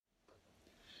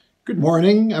Good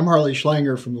morning. I'm Harley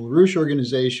Schlanger from the LaRouche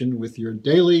Organization with your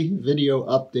daily video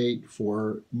update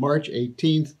for March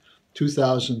 18th,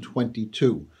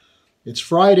 2022. It's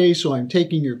Friday, so I'm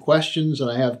taking your questions,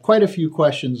 and I have quite a few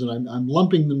questions, and I'm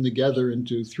lumping them together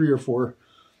into 3 or 4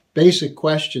 basic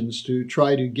questions to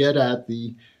try to get at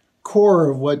the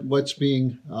core of what's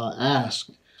being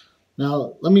asked.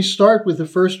 Now, let me start with the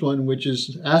first one, which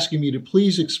is asking me to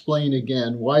please explain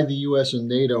again why the U.S. and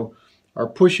NATO are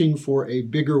pushing for a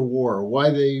bigger war, why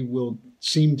they will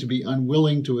seem to be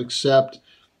unwilling to accept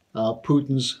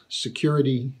Putin's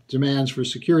security demands for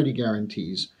security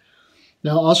guarantees.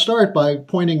 Now, I'll start by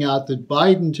pointing out that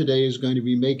Biden today is going to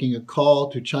be making a call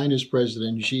to China's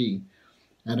President Xi.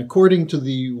 And according to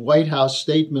the White House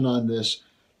statement on this,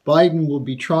 Biden will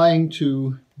be trying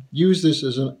to use this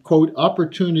as a, quote,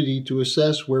 opportunity to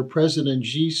assess where President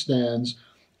Xi stands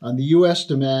on the U.S.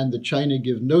 demand that China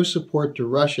give no support to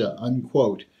Russia,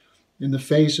 unquote, in the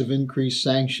face of increased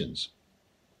sanctions.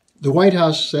 The White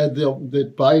House said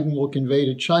that Biden will convey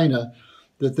to China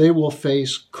that they will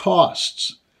face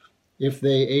costs if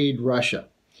they aid Russia.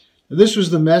 This was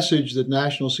the message that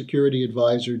National Security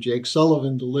Advisor Jake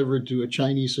Sullivan delivered to a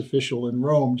Chinese official in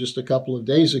Rome just a couple of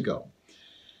days ago.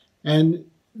 And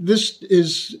this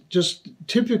is just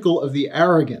typical of the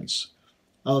arrogance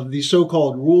of the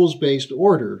so-called rules-based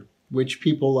order, which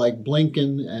people like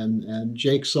Blinken and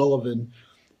Jake Sullivan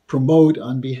promote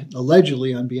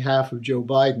allegedly on behalf of Joe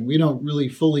Biden. We don't really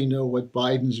fully know what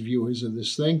Biden's view is of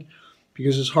this thing,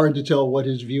 because it's hard to tell what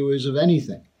his view is of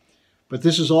anything. But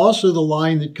this is also the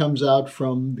line that comes out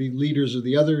from the leaders of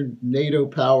the other NATO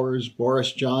powers,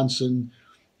 Boris Johnson,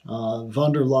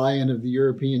 von der Leyen of the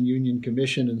European Union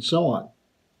Commission, and so on.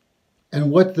 And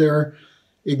what they're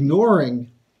ignoring,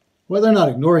 well, they're not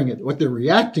ignoring it. What they're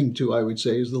reacting to, I would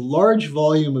say, is the large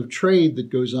volume of trade that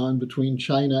goes on between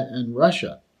China and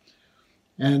Russia.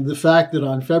 And the fact that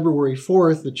on February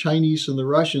 4th, the Chinese and the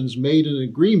Russians made an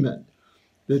agreement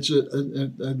that's a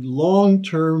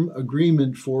long-term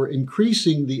agreement for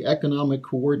increasing the economic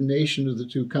coordination of the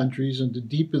two countries and to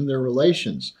deepen their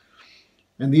relations.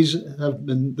 And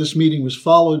this meeting was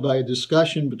followed by a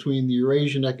discussion between the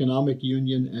Eurasian Economic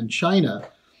Union and China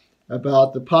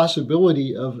about the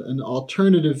possibility of an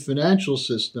alternative financial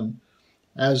system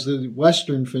as the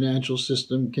Western financial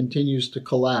system continues to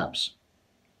collapse.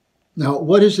 Now,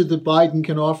 what is it that Biden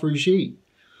can offer Xi?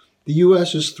 The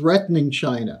U.S. is threatening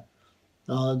China,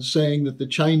 saying that the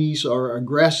Chinese are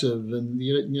aggressive, and the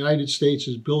United States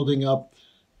is building up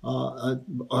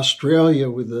Australia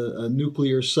with a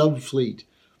nuclear subfleet.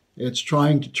 It's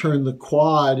trying to turn the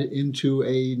Quad into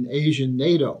an Asian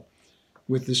NATO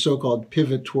with the so-called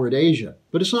pivot toward Asia.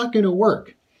 But it's not going to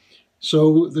work.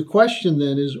 So the question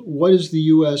then is, what is the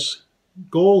U.S.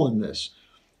 goal in this?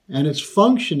 And it's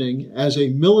functioning as a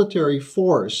military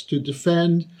force to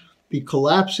defend the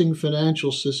collapsing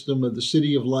financial system of the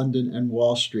City of London and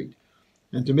Wall Street,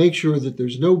 and to make sure that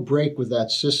there's no break with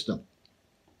that system.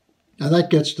 Now that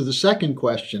gets to the second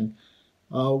question.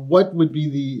 What would be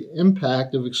the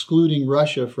impact of excluding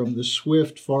Russia from the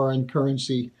SWIFT foreign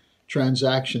currency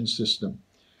transaction system?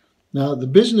 Now, the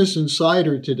Business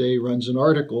Insider today runs an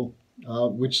article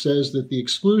which says that the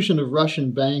exclusion of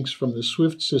Russian banks from the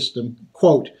SWIFT system,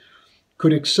 quote,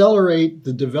 could accelerate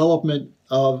the development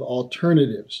of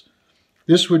alternatives.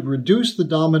 This would reduce the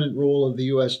dominant role of the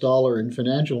US dollar in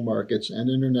financial markets and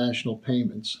international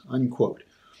payments, unquote.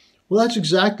 Well, that's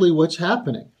exactly what's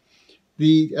happening.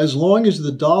 As long as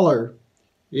the dollar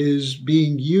is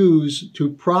being used to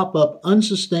prop up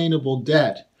unsustainable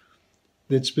debt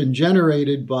that's been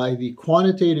generated by the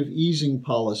quantitative easing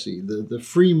policy, the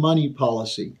free money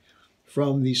policy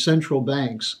from the central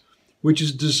banks, which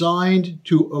is designed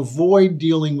to avoid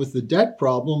dealing with the debt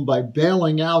problem by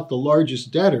bailing out the largest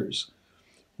debtors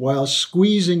while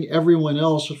squeezing everyone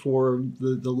else for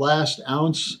the last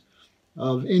ounce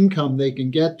of income they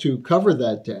can get to cover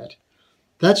that debt.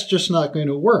 That's just not going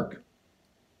to work.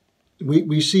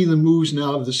 We see the moves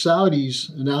now of the Saudis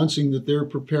announcing that they're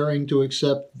preparing to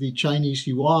accept the Chinese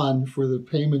yuan for the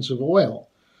payments of oil.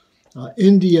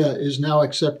 India is now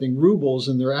accepting rubles,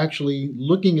 and they're actually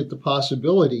looking at the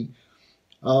possibility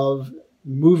of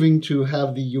moving to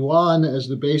have the yuan as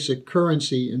the basic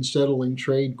currency in settling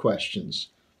trade questions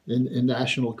in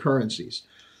national currencies.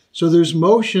 So there's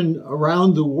motion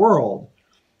around the world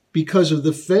because of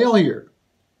the failure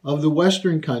of the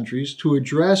Western countries to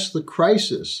address the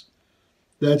crisis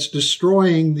that's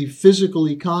destroying the physical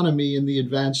economy in the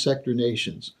advanced sector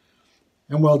nations.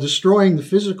 And while destroying the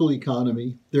physical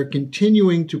economy, they're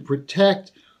continuing to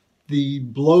protect the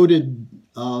bloated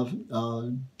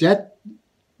debt,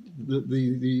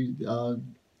 the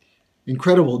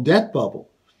incredible debt bubble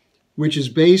which is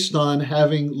based on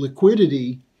having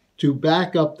liquidity to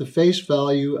back up the face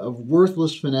value of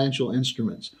worthless financial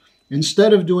instruments.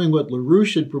 Instead of doing what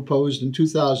LaRouche had proposed in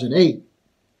 2008,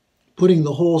 putting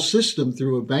the whole system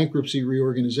through a bankruptcy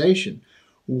reorganization,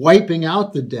 wiping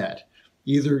out the debt,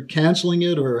 either canceling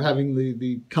it or having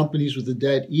the companies with the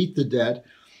debt eat the debt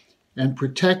and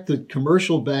protect the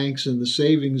commercial banks and the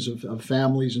savings of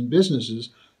families and businesses.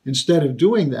 Instead of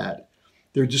doing that,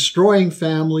 they're destroying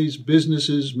families,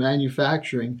 businesses,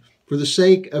 manufacturing for the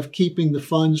sake of keeping the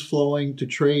funds flowing to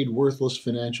trade worthless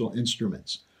financial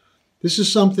instruments. This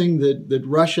is something that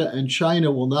Russia and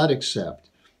China will not accept.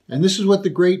 And this is what the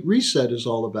Great Reset is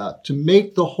all about, to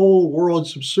make the whole world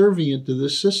subservient to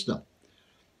this system.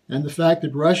 And the fact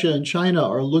that Russia and China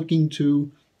are looking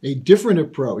to a different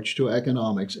approach to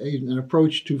economics, an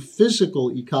approach to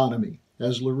physical economy,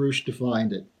 as LaRouche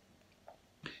defined it,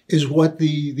 is what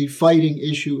the fighting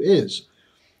issue is.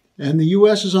 And the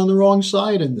U.S. is on the wrong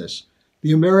side in this.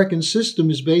 The American system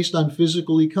is based on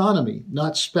physical economy,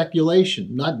 not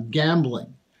speculation, not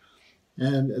gambling.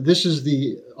 And this is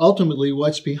ultimately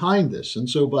what's behind this. And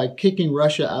so by kicking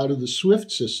Russia out of the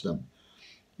SWIFT system,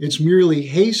 it's merely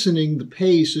hastening the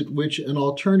pace at which an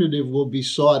alternative will be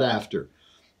sought after.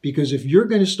 Because if you're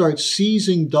going to start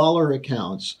seizing dollar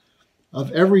accounts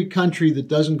of every country that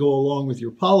doesn't go along with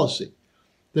your policy,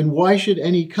 then why should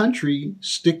any country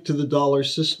stick to the dollar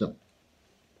system?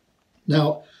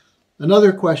 Now,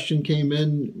 another question came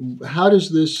in. How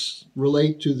does this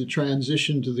relate to the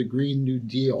transition to the Green New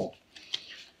Deal?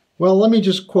 Well, let me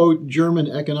just quote German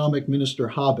Economic Minister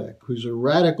Habeck, who's a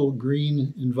radical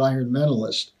green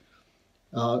environmentalist,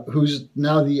 who's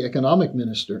now the economic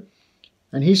minister.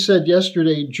 And he said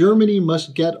yesterday, Germany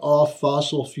must get off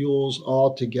fossil fuels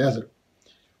altogether.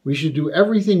 We should do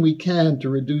everything we can to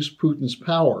reduce Putin's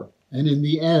power and in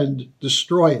the end,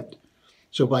 destroy it.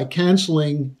 So by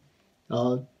canceling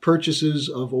purchases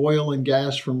of oil and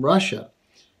gas from Russia,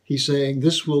 he's saying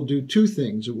this will do two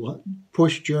things. It will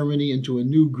push Germany into a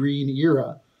new green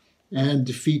era and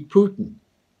defeat Putin.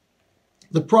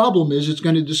 The problem is it's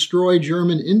going to destroy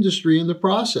German industry in the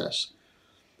process.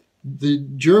 The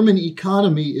German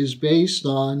economy is based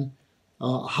on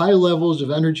high levels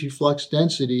of energy flux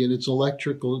density in its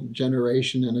electrical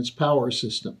generation and its power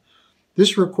system.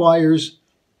 This requires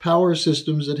power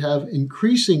systems that have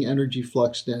increasing energy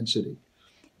flux density.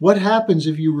 What happens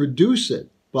if you reduce it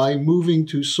by moving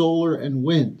to solar and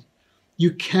wind?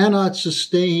 You cannot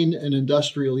sustain an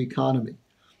industrial economy.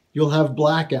 You'll have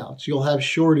blackouts, you'll have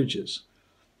shortages,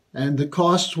 and the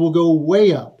costs will go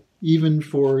way up, even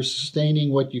for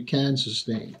sustaining what you can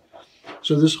sustain.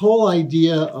 So this whole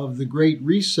idea of the Great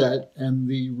Reset and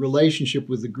the relationship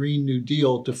with the Green New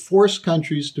Deal to force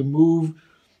countries to move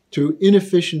to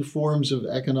inefficient forms of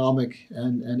economic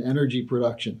and energy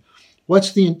production.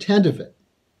 What's the intent of it?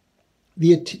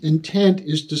 The intent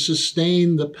is to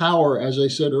sustain the power, as I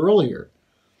said earlier,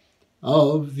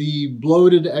 of the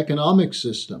bloated economic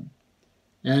system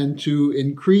and to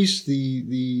increase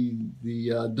the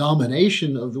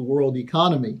domination of the world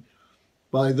economy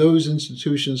by those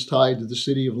institutions tied to the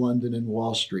City of London and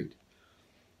Wall Street.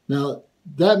 Now,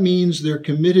 that means they're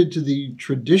committed to the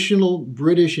traditional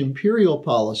British imperial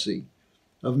policy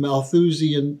of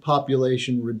Malthusian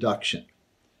population reduction.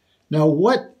 Now,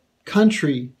 what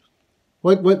country,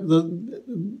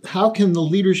 how can the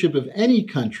leadership of any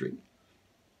country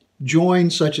join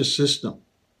such a system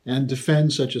and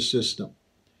defend such a system?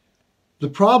 The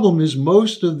problem is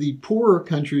most of the poorer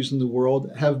countries in the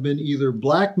world have been either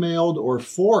blackmailed or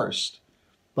forced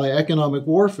by economic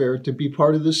warfare to be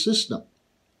part of this system.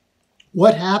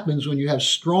 What happens when you have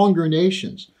stronger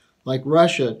nations like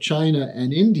Russia, China,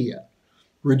 and India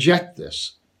reject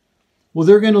this? Well,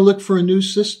 they're going to look for a new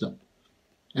system.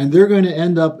 And they're going to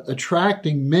end up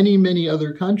attracting many, many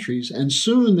other countries. And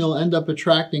soon they'll end up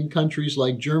attracting countries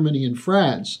like Germany and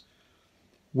France,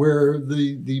 where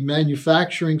the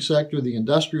manufacturing sector, the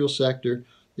industrial sector,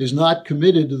 is not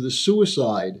committed to the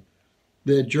suicide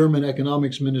that German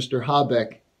Economics Minister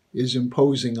Habeck is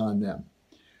imposing on them.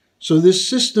 So this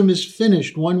system is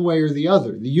finished one way or the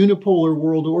other. The unipolar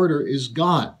world order is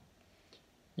gone.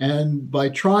 And by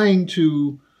trying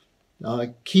to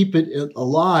keep it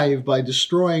alive by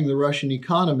destroying the Russian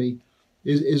economy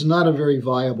is not a very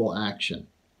viable action.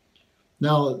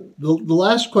 Now, the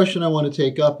last question I want to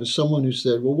take up is someone who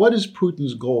said, well, what is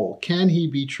Putin's goal? Can he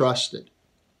be trusted?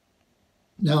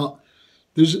 Now,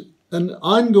 there's an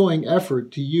ongoing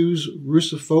effort to use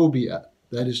Russophobia,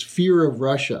 that is fear of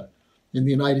Russia, in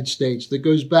the United States that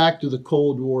goes back to the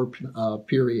Cold War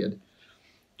period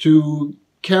to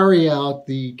carry out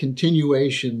the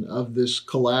continuation of this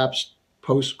collapsed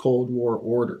post-Cold War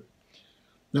order.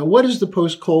 Now, what is the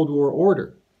post-Cold War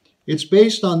order? It's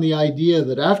based on the idea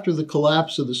that after the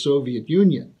collapse of the Soviet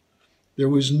Union, there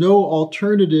was no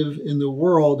alternative in the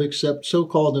world except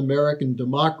so-called American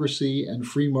democracy and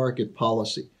free market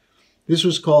policy. This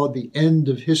was called the end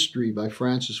of history by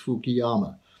Francis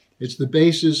Fukuyama. It's the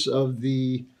basis of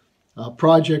the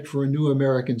Project for a New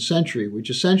American Century,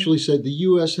 which essentially said the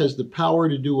U.S. has the power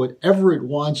to do whatever it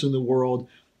wants in the world,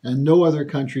 and no other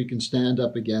country can stand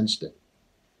up against it.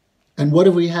 And what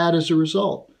have we had as a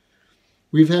result?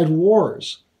 We've had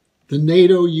wars. The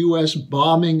NATO-U.S.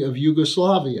 bombing of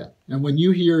Yugoslavia. And when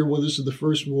you hear, well, this is the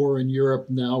first war in Europe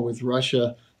now with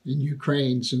Russia and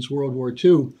Ukraine since World War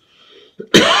II,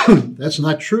 that's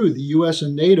not true. The U.S.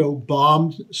 and NATO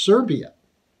bombed Serbia.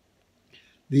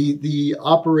 The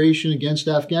operation against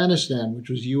Afghanistan, which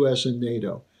was U.S. and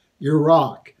NATO,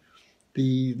 Iraq,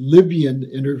 the Libyan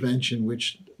intervention,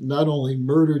 which not only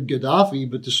murdered Gaddafi,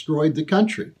 but destroyed the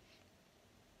country,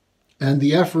 and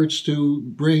the efforts to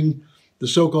bring the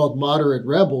so-called moderate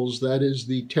rebels, that is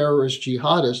the terrorist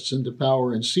jihadists, into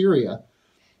power in Syria,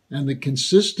 and the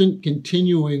consistent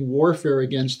continuing warfare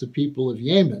against the people of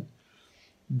Yemen.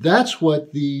 That's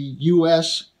what the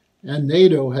U.S. and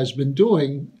NATO has been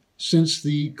doing since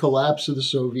the collapse of the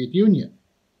Soviet Union.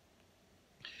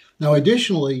 Now,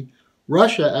 additionally,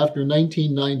 Russia, after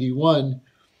 1991,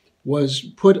 was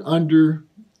put under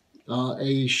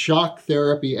a shock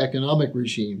therapy economic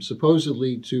regime,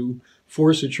 supposedly to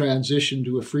force a transition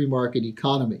to a free market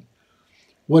economy.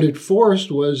 What it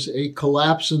forced was a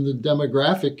collapse in the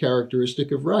demographic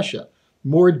characteristic of Russia.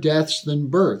 More deaths than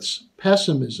births,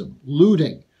 pessimism,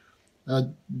 looting, a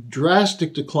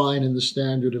drastic decline in the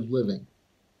standard of living.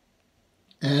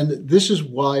 And this is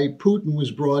why Putin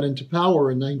was brought into power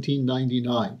in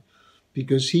 1999,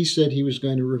 because he said he was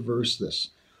going to reverse this.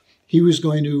 He was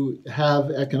going to have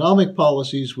economic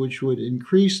policies which would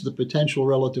increase the potential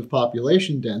relative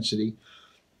population density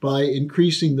by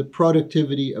increasing the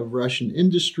productivity of Russian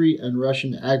industry and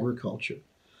Russian agriculture.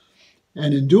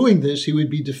 And in doing this, he would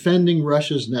be defending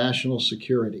Russia's national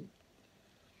security.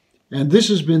 And this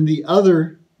has been the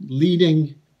other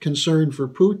leading concern for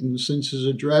Putin since his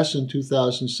address in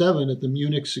 2007 at the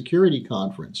Munich Security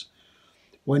Conference,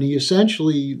 when he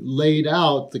essentially laid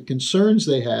out the concerns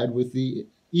they had with the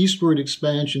eastward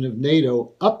expansion of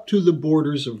NATO up to the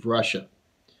borders of Russia.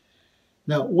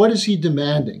 Now, what is he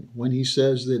demanding when he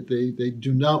says that they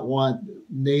do not want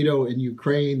NATO in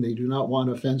Ukraine, they do not want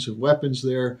offensive weapons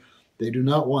there, they do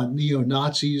not want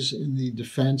neo-Nazis in the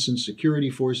defense and security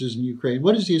forces in Ukraine?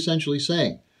 What is he essentially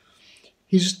saying?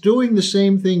 He's doing the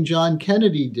same thing John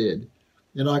Kennedy did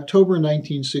in October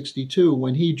 1962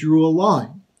 when he drew a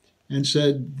line and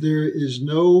said there is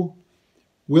no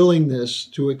willingness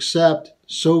to accept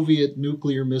Soviet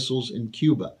nuclear missiles in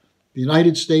Cuba. The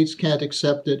United States can't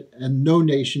accept it, and no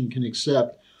nation can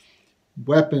accept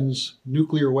weapons,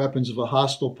 nuclear weapons of a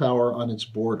hostile power on its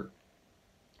border.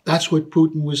 That's what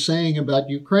Putin was saying about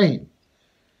Ukraine.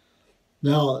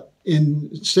 Now,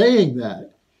 in saying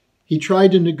that, he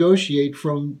tried to negotiate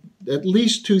from at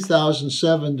least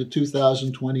 2007 to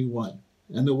 2021,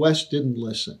 and the West didn't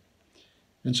listen.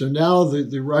 And so now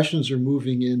the Russians are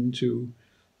moving in to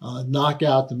knock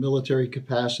out the military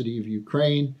capacity of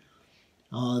Ukraine.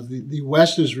 The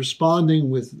West is responding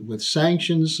with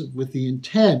sanctions with the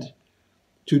intent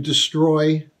to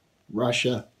destroy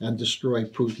Russia and destroy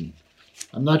Putin.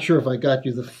 I'm not sure if I got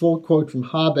you the full quote from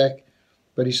Habeck,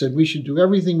 but he said we should do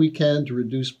everything we can to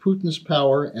reduce Putin's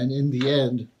power and in the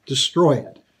end, destroy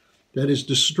it. That is,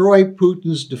 destroy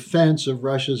Putin's defense of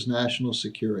Russia's national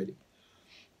security.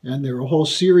 And there are a whole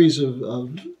series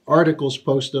of articles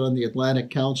posted on the Atlantic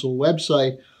Council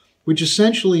website which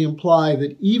essentially imply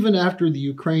that even after the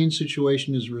Ukraine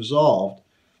situation is resolved,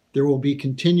 there will be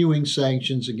continuing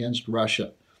sanctions against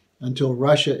Russia until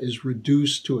Russia is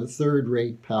reduced to a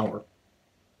third-rate power.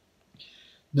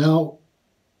 Now,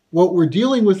 what we're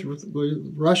dealing with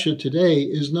Russia today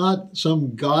is not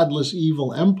some godless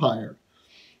evil empire,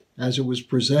 as it was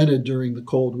presented during the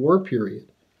Cold War period.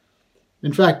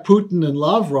 In fact, Putin and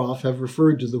Lavrov have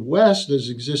referred to the West as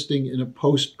existing in a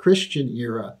post-Christian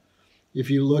era. If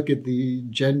you look at the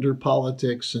gender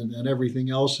politics and everything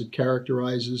else that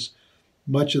characterizes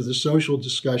much of the social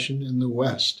discussion in the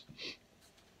West.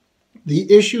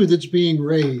 The issue that's being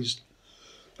raised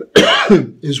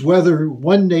is whether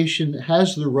one nation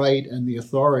has the right and the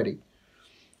authority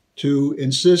to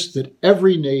insist that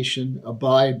every nation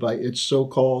abide by its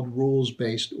so-called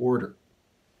rules-based order.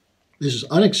 This is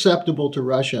unacceptable to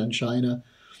Russia and China.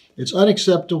 It's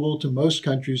unacceptable to most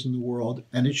countries in the world,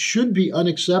 and it should be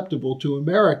unacceptable to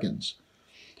Americans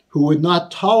who would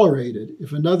not tolerate it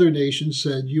if another nation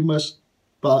said, you must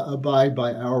abide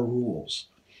by our rules.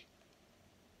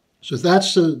 So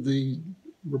that's the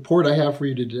report I have for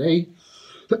you today.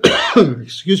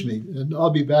 Excuse me, and I'll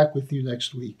be back with you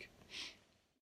next week.